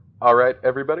All right,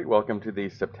 everybody, welcome to the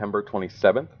September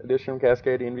 27th edition of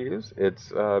Cascadian Views.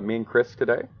 It's me and Chris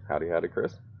today. Howdy,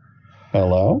 Chris.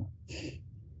 Hello?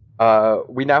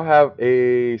 We now have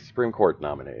a Supreme Court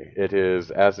nominee. It is,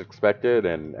 as expected,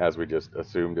 and as we just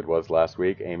assumed it was last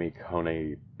week, Amy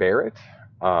Coney Barrett.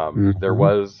 There Hmm.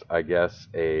 was, I guess,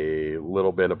 a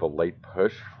little bit of a late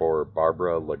push for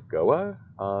Barbara Lagoa.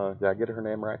 Did I get her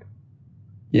name right?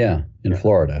 Yeah, in Yeah.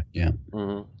 Florida. Yeah.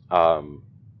 hmm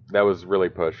that was really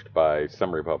pushed by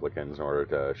some Republicans in order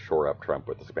to shore up Trump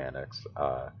with Hispanics,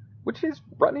 which he's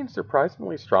running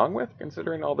surprisingly strong with,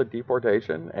 considering all the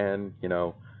deportation and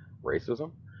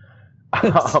racism.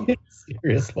 Um,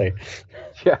 Seriously.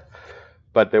 yeah,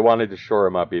 but they wanted to shore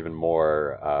him up even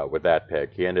more with that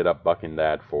pick. He ended up bucking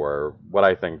that for what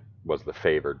I think was the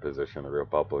favored position of the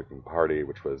Republican Party,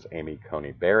 which was Amy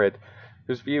Coney Barrett,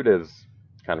 who's viewed as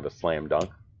kind of a slam dunk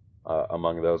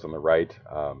among those on the right.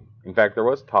 In fact, there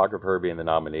was talk of her being the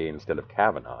nominee instead of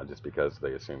Kavanaugh, just because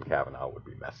they assumed Kavanaugh would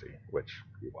be messy, which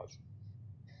he was.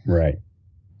 Right.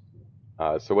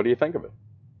 So, what do you think of it?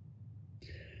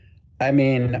 I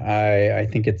mean, I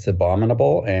think it's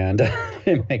abominable and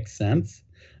it makes sense.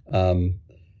 Um,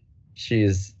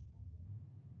 she's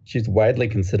she's widely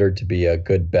considered to be a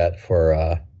good bet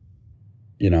for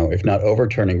if not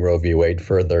overturning Roe v. Wade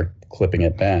further, clipping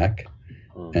it back.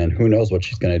 Mm-hmm. And who knows what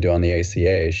she's going to do on the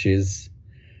ACA.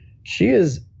 She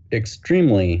is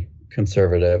extremely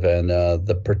conservative and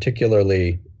the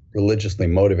particularly religiously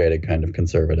motivated kind of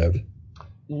conservative,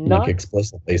 like Not,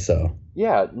 explicitly so.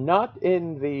 yeah, not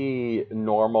in the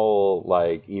normal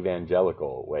like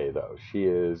evangelical way though. She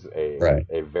is Right.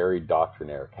 a very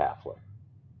doctrinaire Catholic,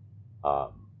 um,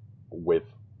 with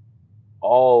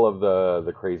all of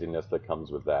the craziness that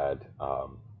comes with that.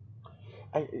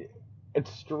 I,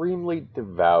 extremely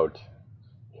devout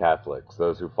Catholics,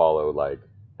 those who follow like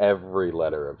every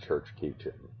letter of church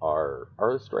teaching, are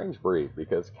a strange breed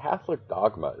because Catholic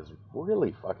dogma is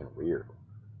really fucking weird.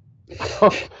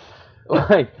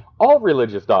 Like all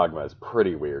religious dogma is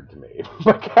pretty weird to me,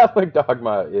 but Catholic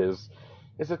dogma is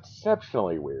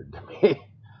exceptionally weird to me.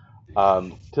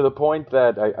 To the point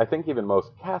that I think even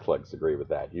most Catholics agree with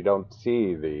that. You don't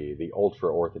see the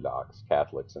ultra orthodox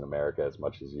Catholics in America as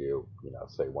much as you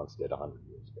say once did 100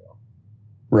 years ago.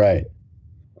 Right.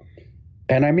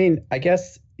 And I mean, I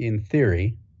guess in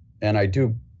theory, and I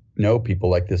do know people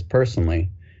like this personally,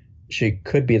 she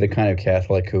could be the kind of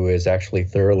Catholic who is actually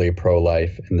thoroughly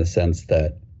pro-life in the sense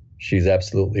that she's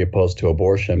absolutely opposed to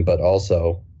abortion, but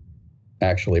also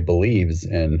actually believes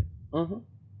in hmm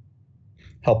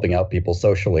helping out people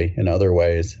socially in other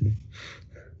ways.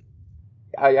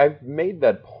 I've made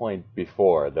that point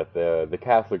before that the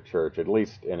Catholic Church, at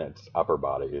least in its upper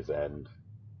bodies, and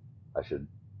I should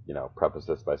preface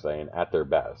this by saying at their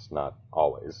best, not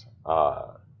always,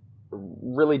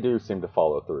 really do seem to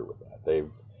follow through with that.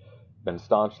 They've been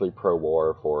staunchly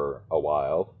pro-war for a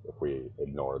while, if we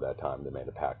ignore that time they made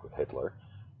a pact with Hitler.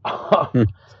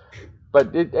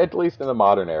 But at least in the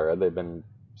modern era, they've been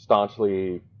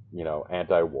staunchly,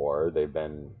 anti-war. They've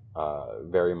been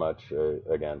very much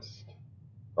against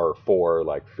or for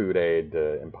like food aid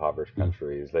to impoverished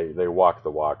countries. They walk the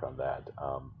walk on that.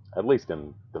 At least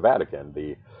in the Vatican,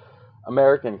 the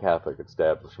American Catholic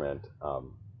establishment,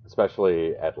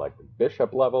 especially at like the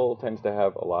bishop level, tends to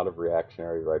have a lot of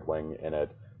reactionary right wing in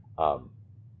it. Um,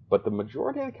 but the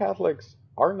majority of the Catholics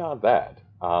are not that.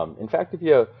 In fact, if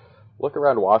you look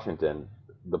around Washington,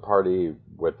 the party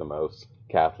with the most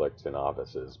Catholics in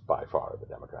office is by far the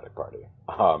Democratic Party.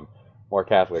 More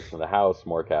Catholics in the House,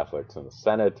 more Catholics in the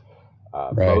Senate.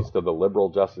 Right. Most of the liberal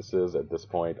justices at this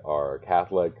point are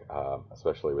Catholic,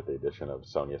 especially with the addition of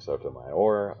Sonia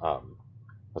Sotomayor.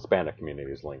 Hispanic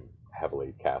communities lean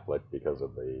heavily Catholic because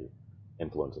of the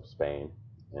influence of Spain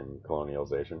in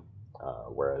colonialization,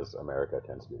 whereas America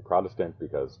tends to be Protestant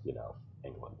because,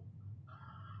 England.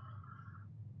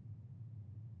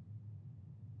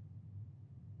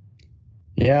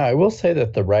 Yeah, I will say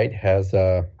that the right has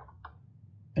an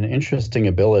interesting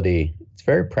ability. It's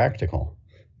very practical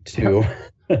to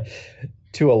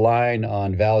to align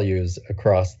on values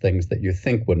across things that you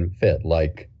think wouldn't fit.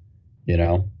 Like, you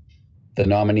know, the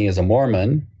nominee is a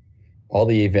Mormon. All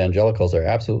the evangelicals are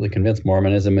absolutely convinced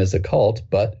Mormonism is a cult,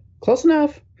 but close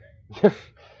enough.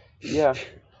 Yeah,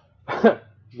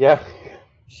 yeah.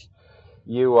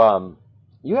 You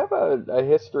you have a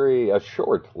history, a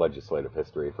short legislative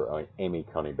history for Amy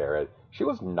Coney Barrett. She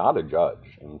was not a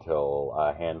judge until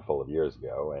a handful of years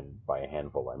ago, and by a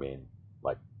handful I mean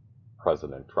like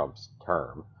President Trump's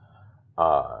term.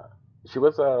 Uh, she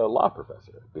was a law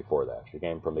professor before that. She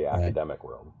came from the Right. academic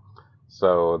world.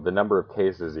 So the number of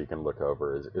cases you can look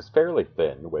over is fairly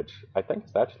thin, which I think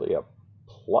is actually a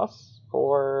plus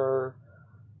for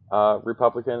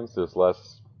Republicans. There's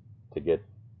less to get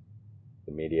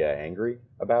the media angry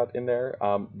about in there.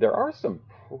 There are some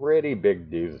pretty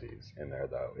big doozies in there,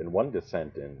 though. In one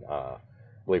dissent in, I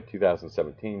believe,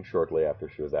 2017, shortly after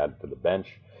she was added to the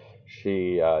bench,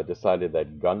 she decided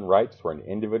that gun rights were an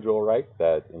individual right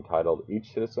that entitled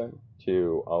each citizen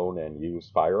to own and use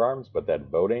firearms, but that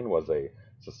voting was a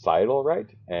societal right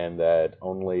and that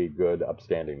only good,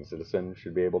 upstanding citizens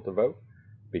should be able to vote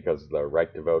because the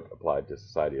right to vote applied to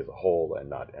society as a whole and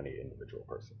not any individual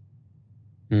person,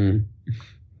 Mm.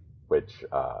 which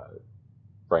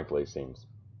frankly seems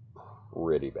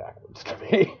pretty backwards to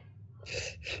me.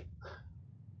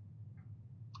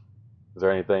 Is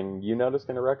there anything you noticed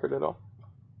in the record at all?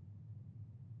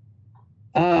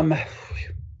 Um,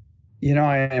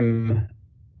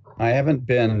 I haven't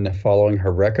been following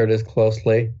her record as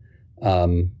closely.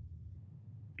 Um,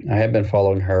 I have been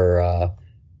following her,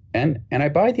 and I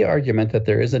buy the argument that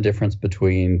there is a difference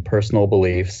between personal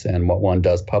beliefs and what one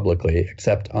does publicly,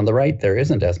 except on the right, there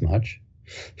isn't as much.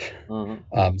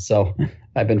 So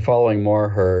I've been following more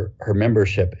her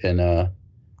membership in a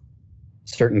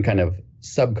certain kind of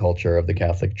subculture of the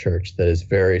Catholic Church that is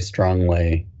very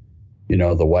strongly,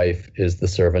 the wife is the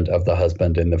servant of the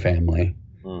husband in the family.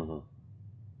 Mm-hmm.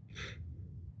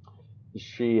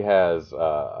 She has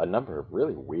a number of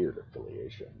really weird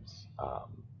affiliations,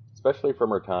 especially from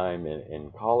her time in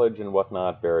college and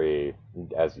whatnot. Very,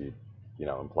 as you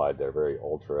implied, they're very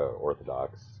ultra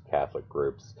orthodox Catholic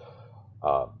groups,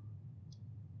 um,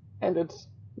 and it's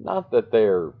not that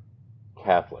they're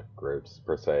Catholic groups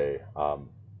per se.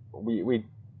 We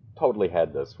totally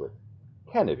had this with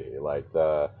Kennedy, like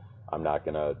the "I'm not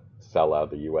going to sell out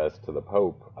the U.S. to the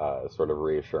Pope" sort of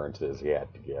reassurances he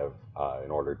had to give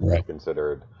in order to be Right.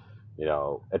 considered,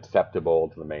 acceptable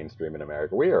to the mainstream in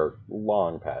America. We are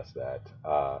long past that.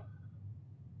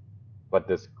 But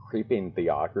this creeping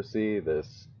theocracy,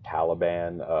 this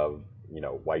Taliban of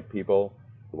white people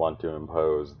who want to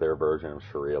impose their version of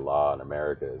Sharia law in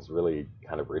America is really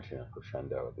kind of reaching a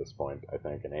crescendo at this point, I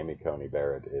think. And Amy Coney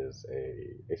Barrett is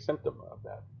a symptom of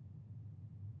that.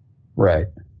 Right.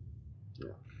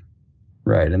 Yeah.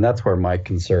 Right. And that's where my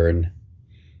concern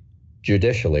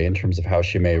judicially, in terms of how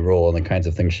she may rule and the kinds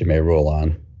of things she may rule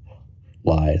on,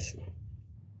 lies.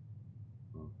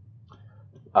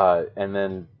 And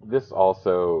then this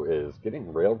also is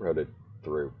getting railroaded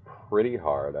through pretty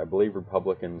hard. I believe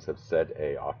Republicans have set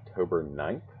a October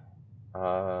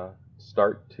 9th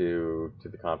start to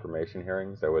the confirmation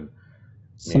hearings. That would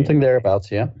Something mean, thereabouts,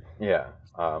 yeah. yeah.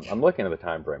 I'm looking at the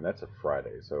time frame. That's a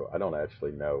Friday, so I don't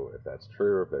actually know if that's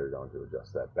true, if they're going to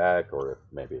adjust that back, or if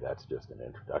maybe that's just an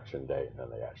introduction date and then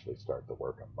they actually start the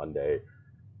work on Monday.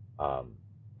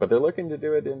 But they're looking to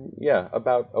do it in, yeah,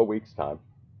 about a week's time.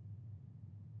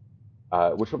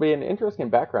 Which will be an interesting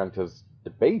background because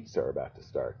debates are about to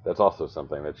start. That's also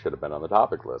something that should have been on the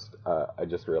topic list. I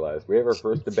just realized we have our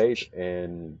first debate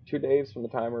in 2 days from the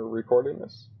time we're recording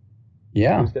this,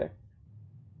 Yeah. Tuesday.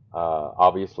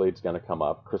 Obviously, it's going to come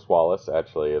up. Chris Wallace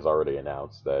actually has already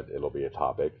announced that it'll be a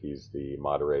topic. He's the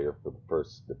moderator for the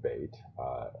first debate,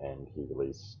 and he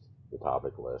released the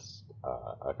topic list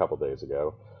a couple days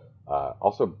ago.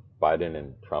 Also, Biden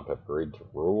and Trump have agreed to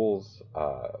rules.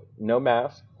 No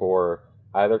mask for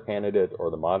either candidate or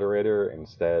the moderator.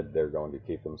 Instead, they're going to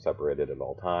keep them separated at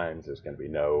all times. There's going to be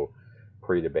no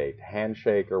pre-debate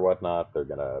handshake or whatnot. They're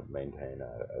going to maintain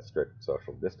a strict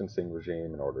social distancing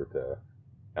regime in order to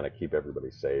kind of keep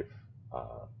everybody safe.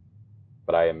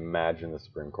 But I imagine the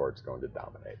Supreme Court's going to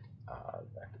dominate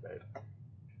that debate.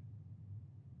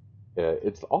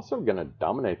 It's also going to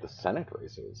dominate the Senate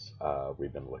races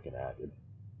we've been looking at. It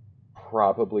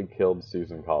probably killed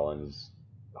Susan Collins'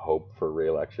 hope for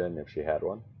re-election if she had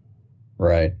one.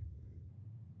 Right.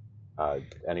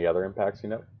 Any other impacts you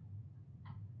know?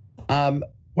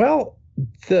 Well,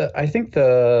 I think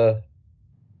the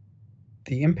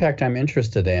impact I'm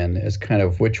interested in is kind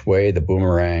of which way the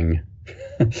boomerang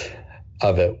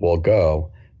of it will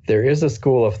go. There is a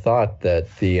school of thought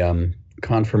that the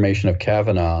confirmation of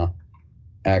Kavanaugh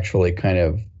actually kind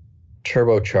of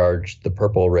turbocharged the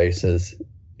purple races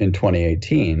in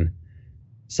 2018.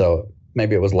 So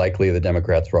maybe it was likely the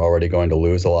Democrats were already going to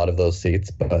lose a lot of those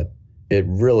seats, but it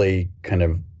really kind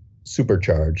of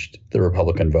supercharged the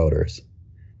Republican voters.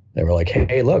 They were like,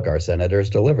 hey, look, our senators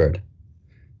delivered.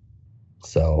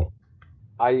 So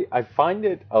I find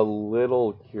it a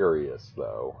little curious,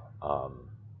 though.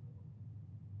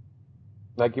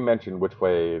 Like you mentioned, which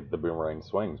way the boomerang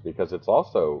swings, because it's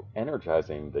also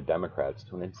energizing the Democrats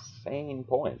to an insane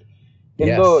point. In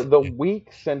Yes. the week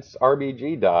since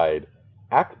RBG died,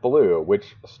 Act Blue,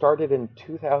 which started in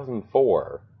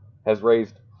 2004, has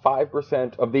raised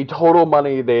 5% of the total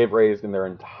money they've raised in their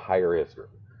entire history.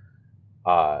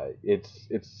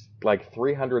 It's like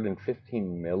 $315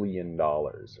 million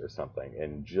or something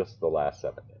in just the last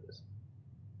 7 years.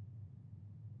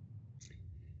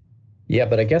 Yeah,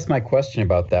 but I guess my question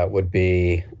about that would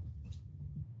be,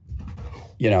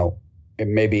 you know,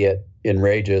 maybe it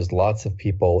enrages lots of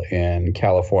people in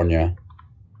California.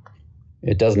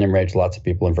 It doesn't enrage lots of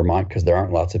people in Vermont because there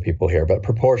aren't lots of people here, but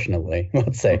proportionately,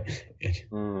 let's say it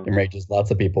Mm. enrages lots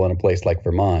of people in a place like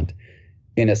Vermont.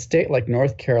 In a state like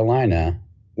North Carolina,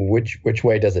 which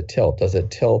way does it tilt? Does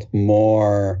it tilt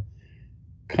more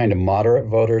kind of moderate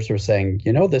voters who are saying,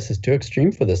 this is too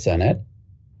extreme for the Senate.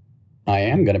 I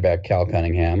am going to back Cal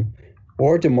Cunningham.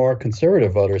 Or do more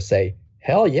conservative voters say,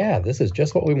 hell yeah, this is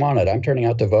just what we wanted. I'm turning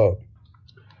out to vote.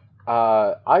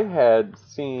 I had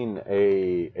seen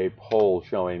a poll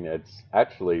showing it's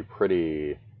actually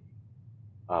pretty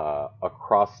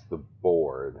across the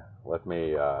board. Let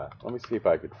me see if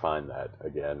I could find that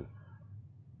again.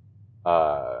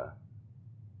 Uh,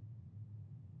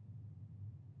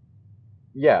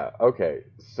 yeah, okay.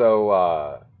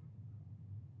 So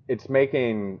it's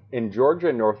making in Georgia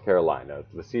and North Carolina.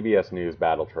 The CBS News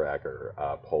Battle Tracker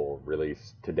poll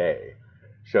released today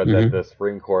showed that Mm-hmm. the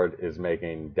Supreme Court is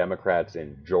making Democrats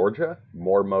in Georgia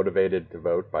more motivated to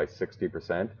vote by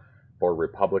 60%, for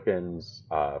Republicans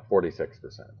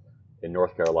 46%. In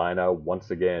North Carolina, once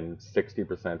again,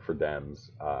 60% for Dems,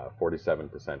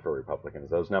 47% for Republicans.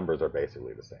 Those numbers are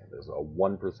basically the same. There's a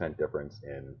 1% difference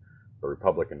in the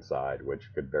Republican side, which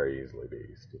could very easily be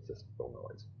statistical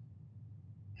noise.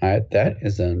 That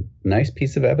is a nice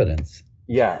piece of evidence.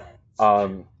 Yeah.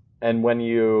 And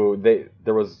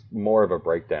there was more of a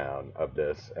breakdown of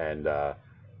this, and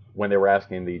when they were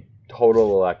asking the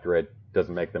total electorate, does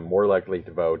it make them more likely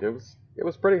to vote? It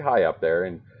was pretty high up there,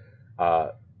 and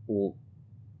uh,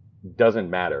 doesn't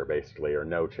matter basically, or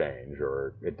no change,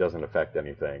 or it doesn't affect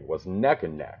anything. Was neck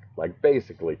and neck, like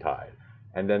basically tied,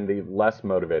 and then the less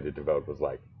motivated to vote was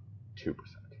like 2%.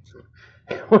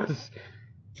 It was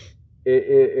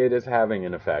it is having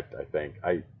an effect. I think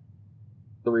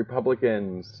the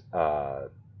Republicans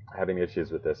having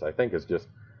issues with this, I think, is just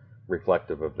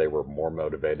reflective of they were more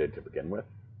motivated to begin with,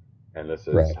 and this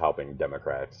is Right. helping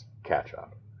Democrats catch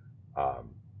up. Um,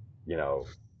 you know,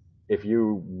 if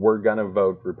you were gonna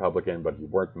vote Republican but you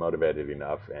weren't motivated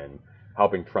enough, and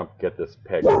helping Trump get this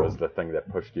pick was the thing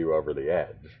that pushed you over the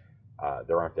edge,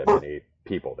 there aren't that many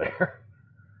people there.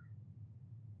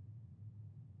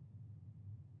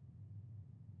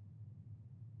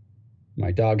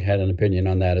 My dog had an opinion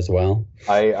on that as well.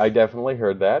 I definitely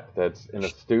heard that. That's an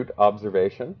astute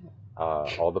observation.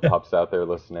 All the pups out there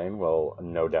listening will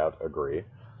no doubt agree.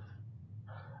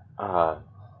 Uh,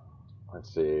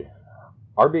 let's see.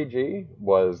 RBG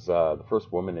was the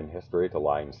first woman in history to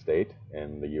lie in state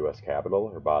in the U.S. Capitol.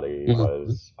 Her body Mhm.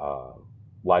 was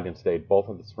lied in state both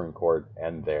in the Supreme Court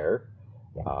and there.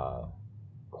 Uh,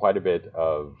 Quite a bit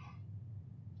of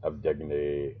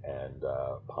dignity and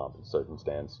pomp and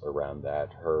circumstance around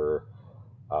that. Her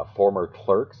former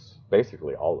clerks,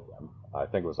 basically all of them, I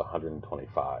think it was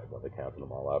 125 when they counted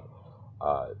them all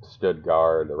up, stood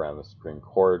guard around the Supreme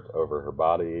Court over her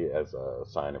body as a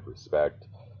sign of respect.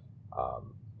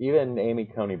 Even Amy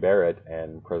Coney Barrett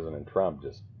and President Trump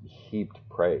just heaped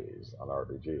praise on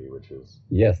RBG, which is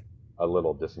Yes. a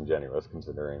little disingenuous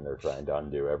considering they're trying to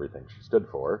undo everything she stood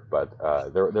for. But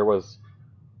there was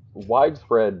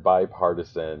widespread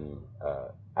bipartisan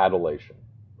adulation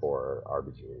for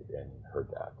RBG in her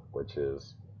death, which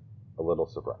is a little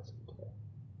surprising to me.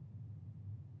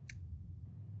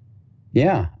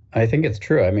 Yeah, I think it's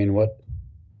true. I mean, what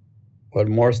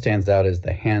more stands out is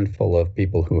the handful of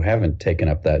people who haven't taken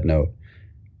up that note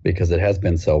because it has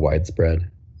been so widespread,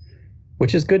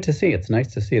 which is good to see. It's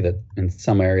nice to see that in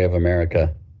some area of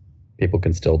America, people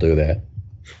can still do that.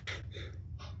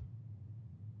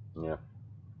 Yeah.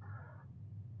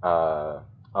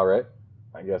 All right.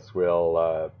 I guess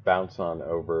we'll bounce on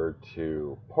over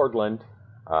to Portland,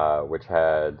 which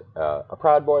had a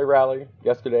Proud Boy rally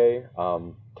yesterday.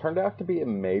 Turned out to be a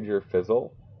major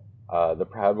fizzle. The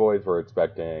Proud Boys were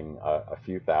expecting a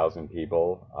few thousand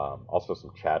people. Also,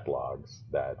 some chat logs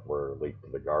that were leaked to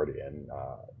The Guardian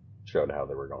showed how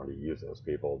they were going to use those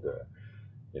people to,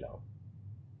 you know,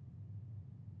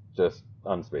 just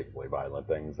unspeakably violent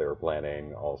things. They were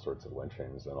planning all sorts of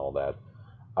lynchings and all that.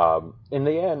 In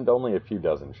the end, only a few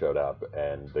dozen showed up,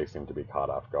 and they seemed to be caught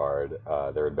off guard.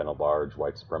 There had been a large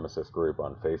white supremacist group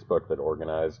on Facebook that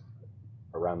organized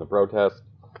around the protest.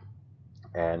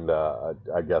 and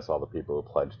I guess all the people who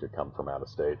pledged to come from out of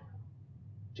state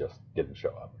just didn't show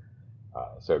up.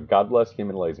 So God bless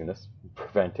human laziness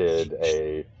prevented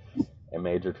a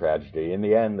major tragedy. In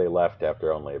the end, they left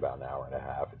after only about an hour and a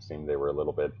half. It seemed they were a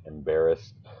little bit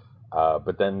embarrassed.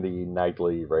 But then the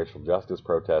nightly racial justice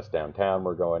protests downtown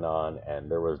were going on, and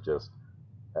there was just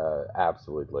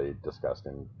absolutely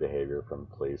disgusting behavior from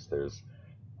police. There's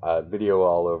video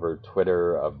all over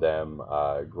Twitter of them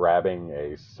grabbing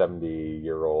a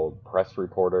 70-year-old press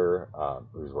reporter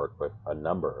who's worked with a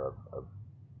number of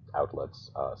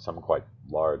outlets, some quite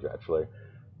large actually,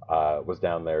 was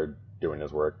down there doing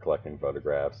his work, collecting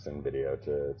photographs and video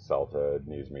to sell to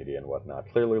news media and whatnot.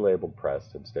 Clearly labeled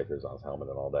press, had stickers on his helmet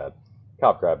and all that.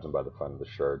 Cop grabs him by the front of the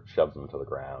shirt, shoves him to the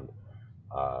ground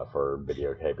for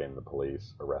videotaping the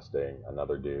police arresting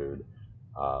another dude.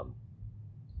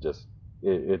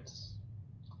 It's.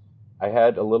 I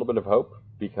had a little bit of hope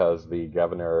because the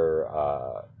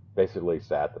governor basically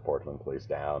sat the Portland police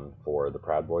down for the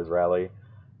Proud Boys rally.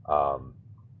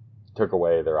 Took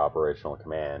away their operational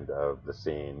command of the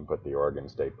scene, put the Oregon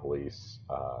State Police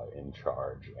in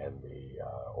charge and the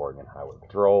Oregon Highway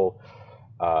Patrol,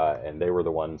 and they were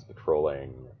the ones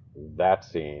patrolling that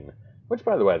scene, which,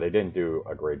 by the way, they didn't do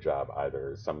a great job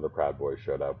either. Some of the Proud Boys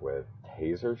showed up with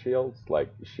taser shields, like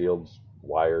shields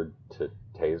wired to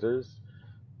tasers,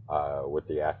 with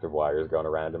the active wires going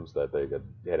around them so that they could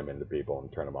hit them into people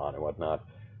and turn them on and whatnot.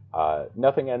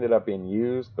 Nothing ended up being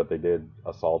used, but they did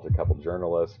assault a couple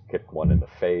journalists, kicked one in the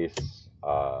face,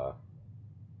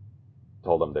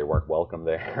 told them they weren't welcome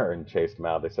there, and chased them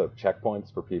out. They set up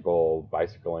checkpoints for people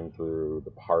bicycling through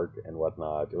the park and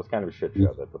whatnot. It was kind of a shit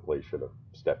show that the police should have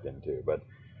stepped into, but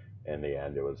in the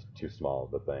end, it was too small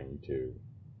of a thing to,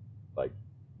 like,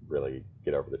 really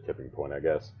get over the tipping point, I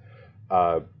guess.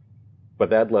 But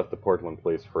that left the Portland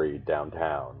police free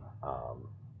downtown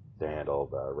to handle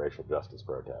the racial justice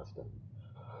protest. And,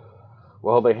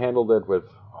 well, they handled it with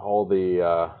all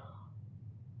the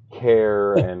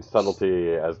care and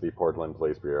subtlety as the Portland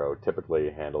Police Bureau typically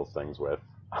handles things with,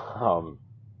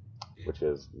 which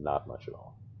is not much at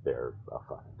all. They're a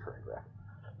fucking train wreck.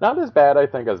 Not as bad, I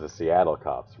think, as the Seattle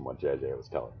cops, from what JJ was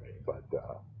telling me, but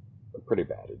pretty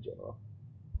bad in general.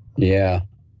 Yeah,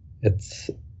 it's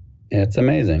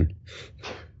amazing.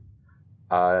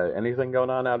 Anything going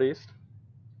on out east?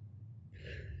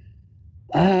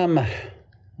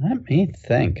 Let me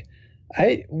think.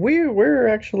 We're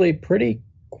actually pretty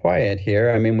quiet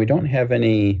here. I mean, we don't have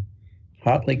any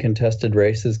hotly contested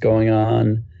races going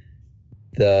on.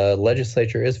 The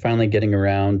legislature is finally getting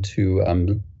around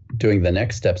to doing the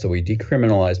next step. So we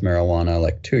decriminalized marijuana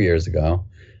like 2 years ago.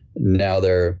 Now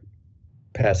they're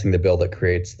passing the bill that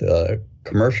creates the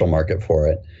commercial market for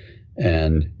it,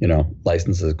 and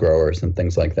licenses growers and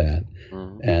things like that.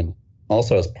 Mm-hmm. And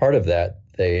also, as part of that,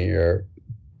 they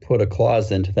put a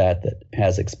clause into that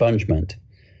has expungement.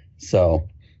 So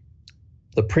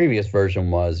the previous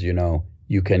version was,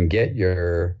 you can get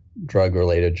your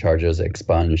drug-related charges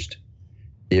expunged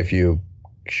if you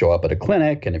show up at a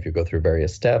clinic and if you go through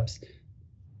various steps.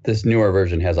 This newer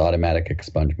version has automatic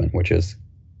expungement, which is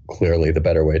clearly the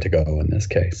better way to go in this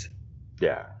case.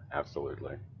 Yeah,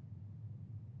 absolutely.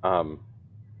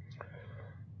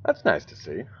 That's nice to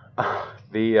see.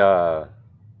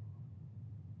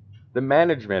 The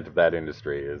management of that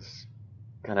industry is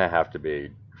gonna have to be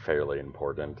fairly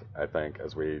important, I think,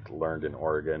 as we learned in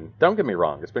Oregon. Don't get me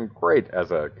wrong, it's been great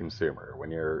as a consumer when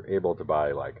you're able to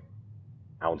buy like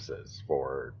ounces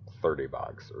for $30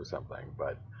 or something,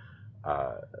 but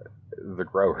the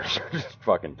growers are just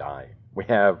fucking dying. We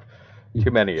have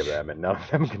too many of them, and none of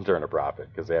them can turn a profit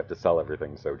because they have to sell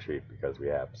everything so cheap because we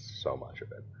have so much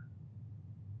of it.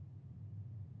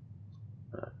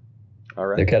 All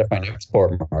right. They gotta find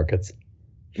export markets.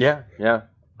 Yeah.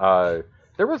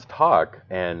 There was talk,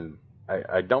 and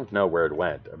I don't know where it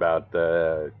went, about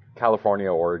the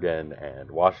California, Oregon, and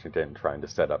Washington trying to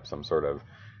set up some sort of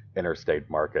interstate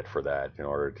market for that in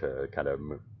order to kind of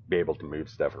be able to move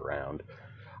stuff around.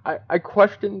 I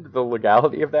questioned the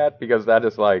legality of that because that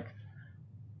is like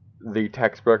the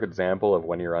textbook example of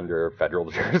when you're under federal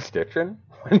jurisdiction,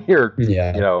 when you're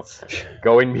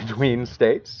going between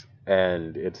states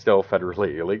and it's still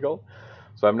federally illegal.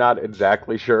 So I'm not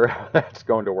exactly sure how that's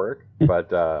going to work,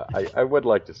 but I would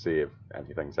like to see if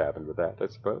anything's happened with that, I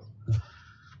suppose.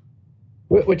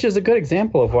 Which is a good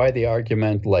example of why the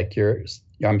argument,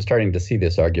 I'm starting to see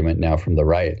this argument now from the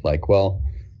right, like, well,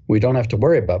 we don't have to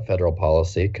worry about federal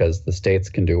policy because the states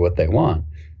can do what they want.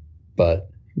 But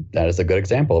that is a good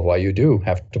example of why you do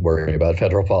have to worry about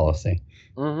federal policy.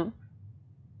 Mm-hmm.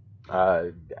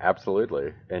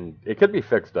 Absolutely. And it could be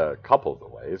fixed a couple of the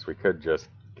ways. We could just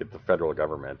get the federal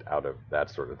government out of that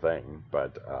sort of thing.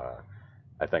 But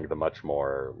I think the much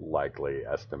more likely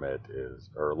estimate is,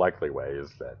 or likely way, is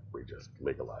that we just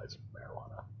legalize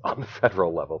marijuana on the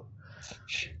federal level.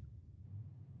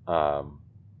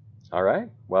 All right.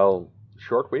 Well,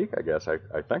 short week, I guess. I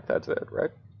think that's it,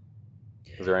 right?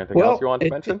 Is there anything else you Well, want to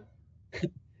mention?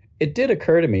 it did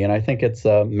occur to me, and I think it's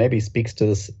maybe speaks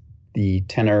to the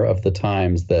tenor of the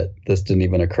times that this didn't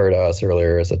even occur to us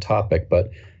earlier as a topic.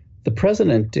 But the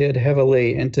president did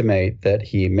heavily intimate that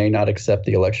he may not accept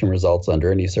the election results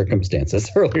under any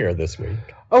circumstances earlier this week.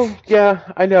 Oh, yeah,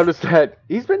 I noticed that.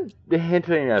 He's been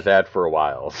hinting at that for a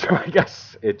while, so I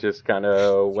guess it just kind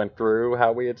of went through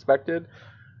how we expected.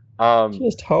 Um,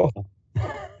 Just ho.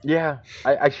 yeah,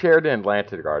 I shared an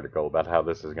Atlantic article about how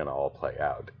this is going to all play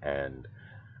out, and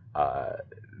uh,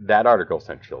 that article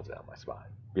sent chills down my spine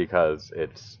because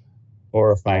it's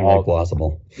Horrifyingly all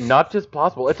plausible. not just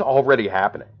possible, it's already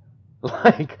happening.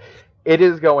 Like, it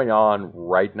is going on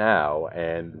right now,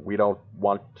 and we don't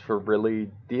want to really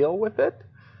deal with it.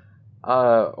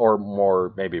 Or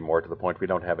more, maybe more to the point, we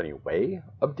don't have any way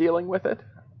of dealing with it.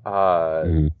 Uh,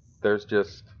 Mm. there's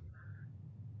just,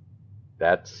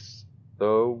 that's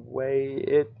the way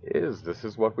it is. This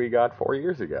is what we got 4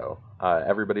 years ago.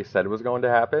 Everybody said it was going to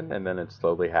happen, and then it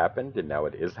slowly happened, and now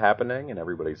it is happening, and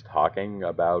everybody's talking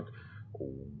about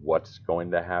what's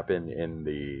going to happen in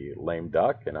the lame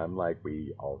duck, and I'm like,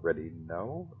 we already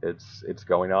know it's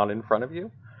going on in front of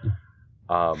you.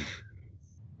 Um,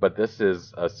 but this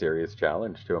is a serious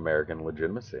challenge to American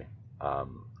legitimacy.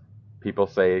 Um, People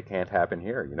say it can't happen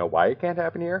here. You know why it can't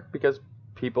happen here? Because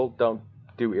people don't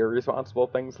do irresponsible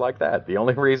things like that. The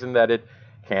only reason that it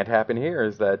can't happen here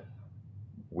is that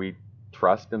we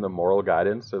trust in the moral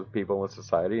guidance of people in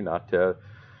society not to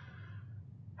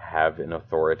have an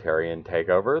authoritarian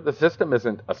takeover. The system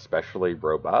isn't especially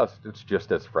robust. It's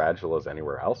just as fragile as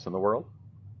anywhere else in the world.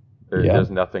 Yeah.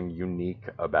 There's nothing unique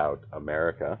about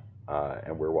America,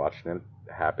 and we're watching it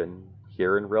happen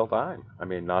here in real time. I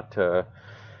mean, not to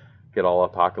get all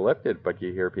apocalyptic, but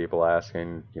you hear people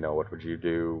asking, what would you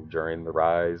do during the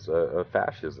rise of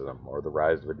fascism or the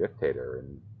rise of a dictator?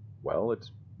 And, well,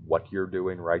 it's what you're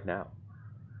doing right now.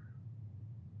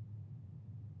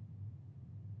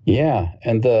 Yeah.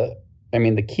 And the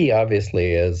key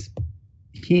obviously is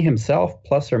he himself,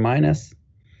 plus or minus,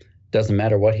 doesn't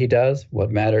matter what he does.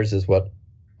 What matters is what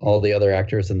all the other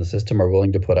actors in the system are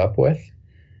willing to put up with.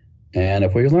 And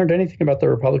if we've learned anything about the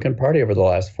Republican Party over the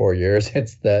last 4 years,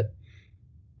 it's that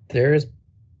there's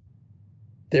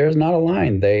not a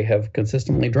line they have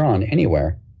consistently drawn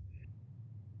anywhere.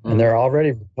 And there are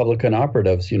already Republican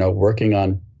operatives, working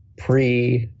on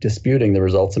pre-disputing the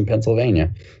results in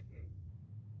Pennsylvania.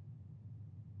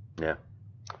 Yeah.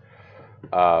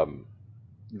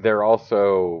 They're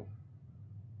also,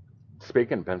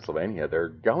 speaking of Pennsylvania, they're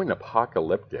going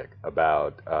apocalyptic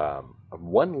about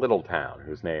one little town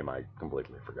whose name I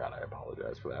completely forgot. I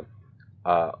apologize for that.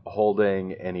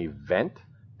 Holding an event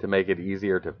to make it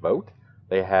easier to vote.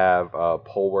 They have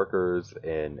poll workers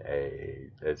in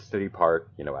a city park,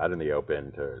 out in the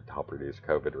open to help reduce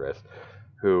COVID risk,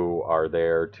 who are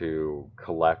there to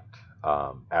collect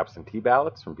absentee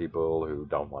ballots from people who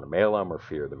don't want to mail them or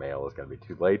fear the mail is going to be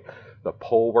too late. The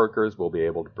poll workers will be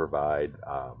able to provide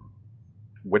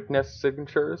witness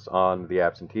signatures on the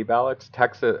absentee ballots.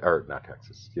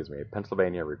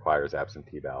 Pennsylvania requires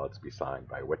absentee ballots be signed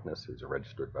by a witness who's a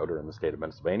registered voter in the state of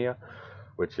Pennsylvania,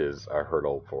 which is a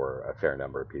hurdle for a fair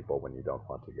number of people when you don't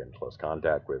want to get in close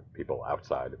contact with people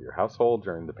outside of your household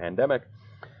during the pandemic.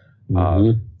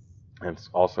 Mm-hmm. And it's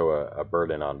also a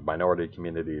burden on minority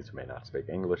communities who may not speak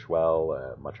English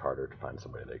well, much harder to find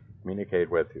somebody they can communicate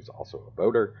with who's also a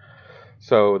voter.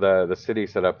 So the city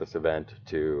set up this event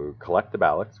to collect the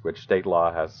ballots, which state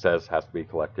law says has to be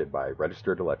collected by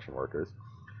registered election workers.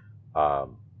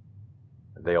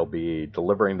 They'll be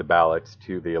delivering the ballots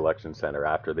to the election center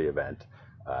after the event,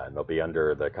 and they'll be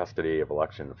under the custody of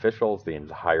election officials the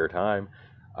entire time,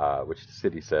 which the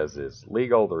city says is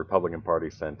legal. The Republican Party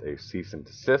sent a cease and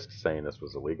desist saying this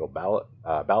was illegal ballot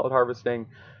harvesting,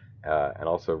 and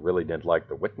also really didn't like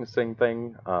the witnessing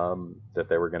thing that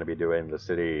they were going to be doing. The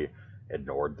city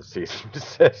ignored the cease and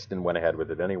desist and went ahead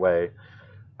with it anyway.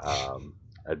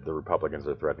 The Republicans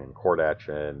are threatening court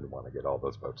action, want to get all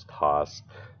those votes tossed.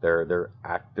 They're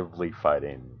actively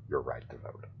fighting your right to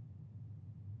vote.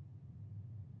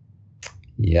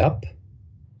 Yep.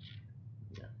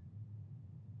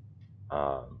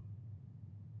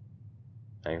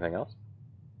 Anything else?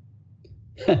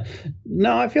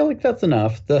 No, I feel like that's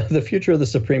enough. The future of the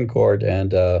Supreme Court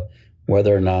and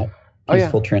whether or not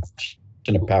peaceful transition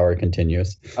of power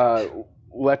continues.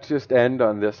 let's just end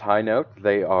on this high note.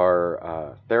 They're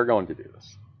going to do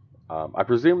this. I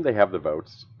presume they have the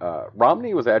votes.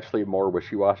 Romney was actually more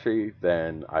wishy-washy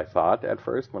than I thought at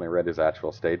first when I read his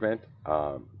actual statement.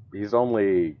 He's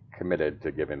only committed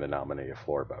to giving the nominee a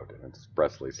floor vote, and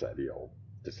expressly said he'll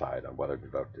decide on whether to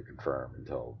vote to confirm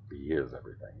until he hears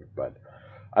everything. But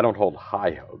I don't hold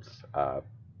high hopes.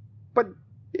 But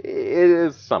it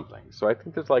is something. So I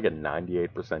think there's like a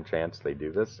 98% chance they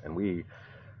do this, and we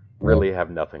really have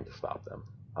nothing to stop them.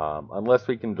 Unless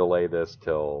we can delay this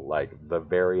till like the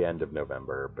very end of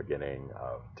November, beginning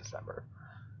of December.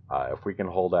 If we can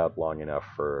hold out long enough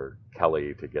for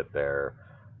Kelly to get there,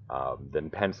 then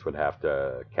Pence would have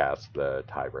to cast the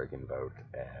tie-breaking vote,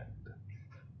 and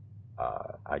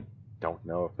I don't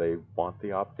know if they want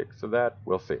the optics of that.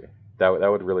 We'll see. That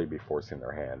would really be forcing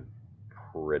their hand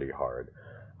pretty hard.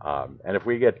 And if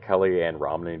we get Kelly and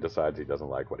Romney decides he doesn't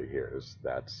like what he hears,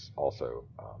 that's also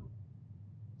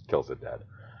kills it dead.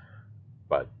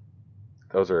 But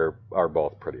those are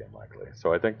both pretty unlikely.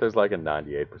 So I think there's like a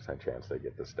 98% chance they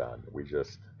get this done. We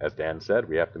just, as Dan said,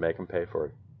 we have to make them pay for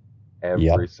it.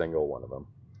 Every single one of them.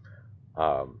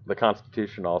 The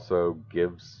Constitution also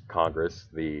gives Congress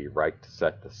the right to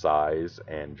set the size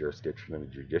and jurisdiction of the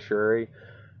judiciary.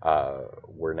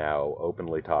 We're now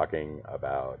openly talking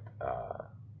about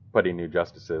putting new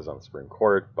justices on the Supreme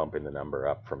Court, bumping the number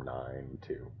up from 9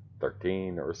 to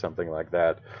 13 or something like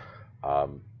that.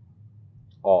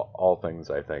 All things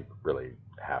I think really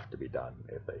have to be done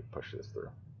if they push this through.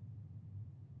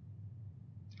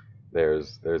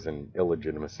 There's an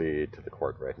illegitimacy to the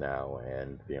court right now,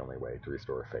 and the only way to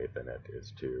restore faith in it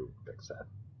is to fix that.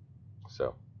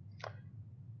 So,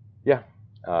 yeah,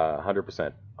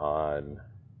 100% on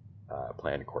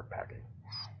planned court packing.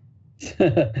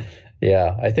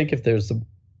 Yeah, I think if there's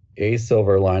a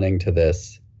silver lining to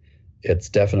this, it's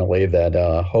definitely that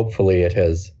hopefully it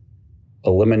has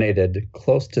eliminated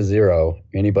close to zero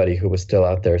anybody who was still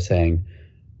out there saying,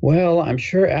 well, I'm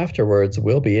sure afterwards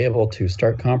we'll be able to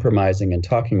start compromising and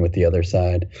talking with the other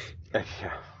side.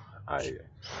 Yeah,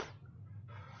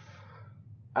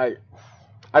 I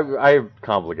have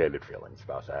complicated feelings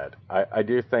about that. I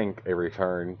do think a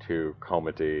return to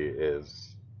comity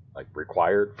is like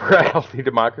required for a healthy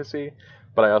democracy,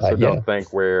 but I also don't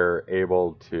think we're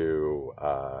able to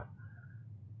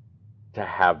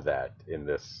have that in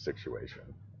this situation.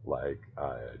 Like,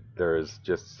 there's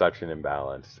just such an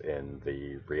imbalance in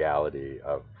the reality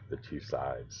of the two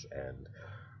sides and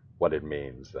what it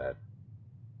means that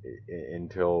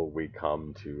until we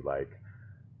come to like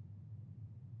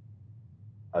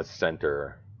a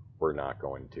center, we're not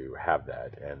going to have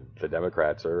that. And the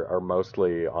Democrats are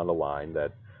mostly on a line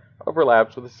that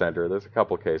overlaps with the center. There's a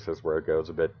couple cases where it goes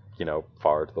a bit,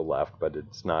 far to the left, but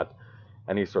it's not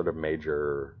any sort of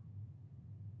major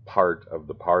part of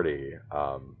the party.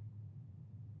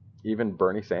 Even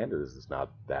Bernie Sanders is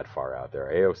not that far out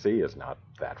there. AOC is not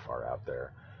that far out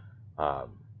there.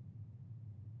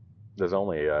 There's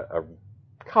only a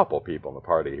couple people in the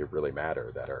party who really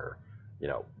matter that are,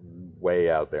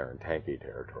 way out there in tanky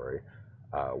territory.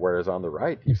 Whereas on the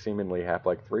right, you seemingly have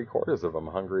like 3/4 of them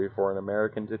hungry for an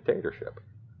American dictatorship.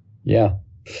 Yeah.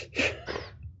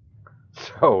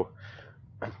 So,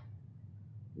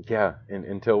 yeah,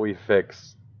 until we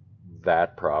fix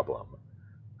that problem,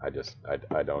 I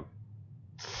don't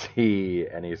see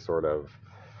any sort of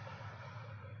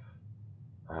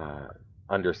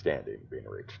understanding being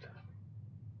reached.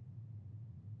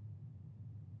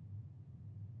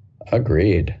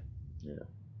 Agreed. Yeah.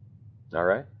 All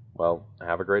right. Well,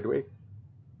 have a great week.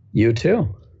 You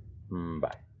too.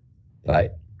 Bye.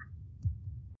 Bye.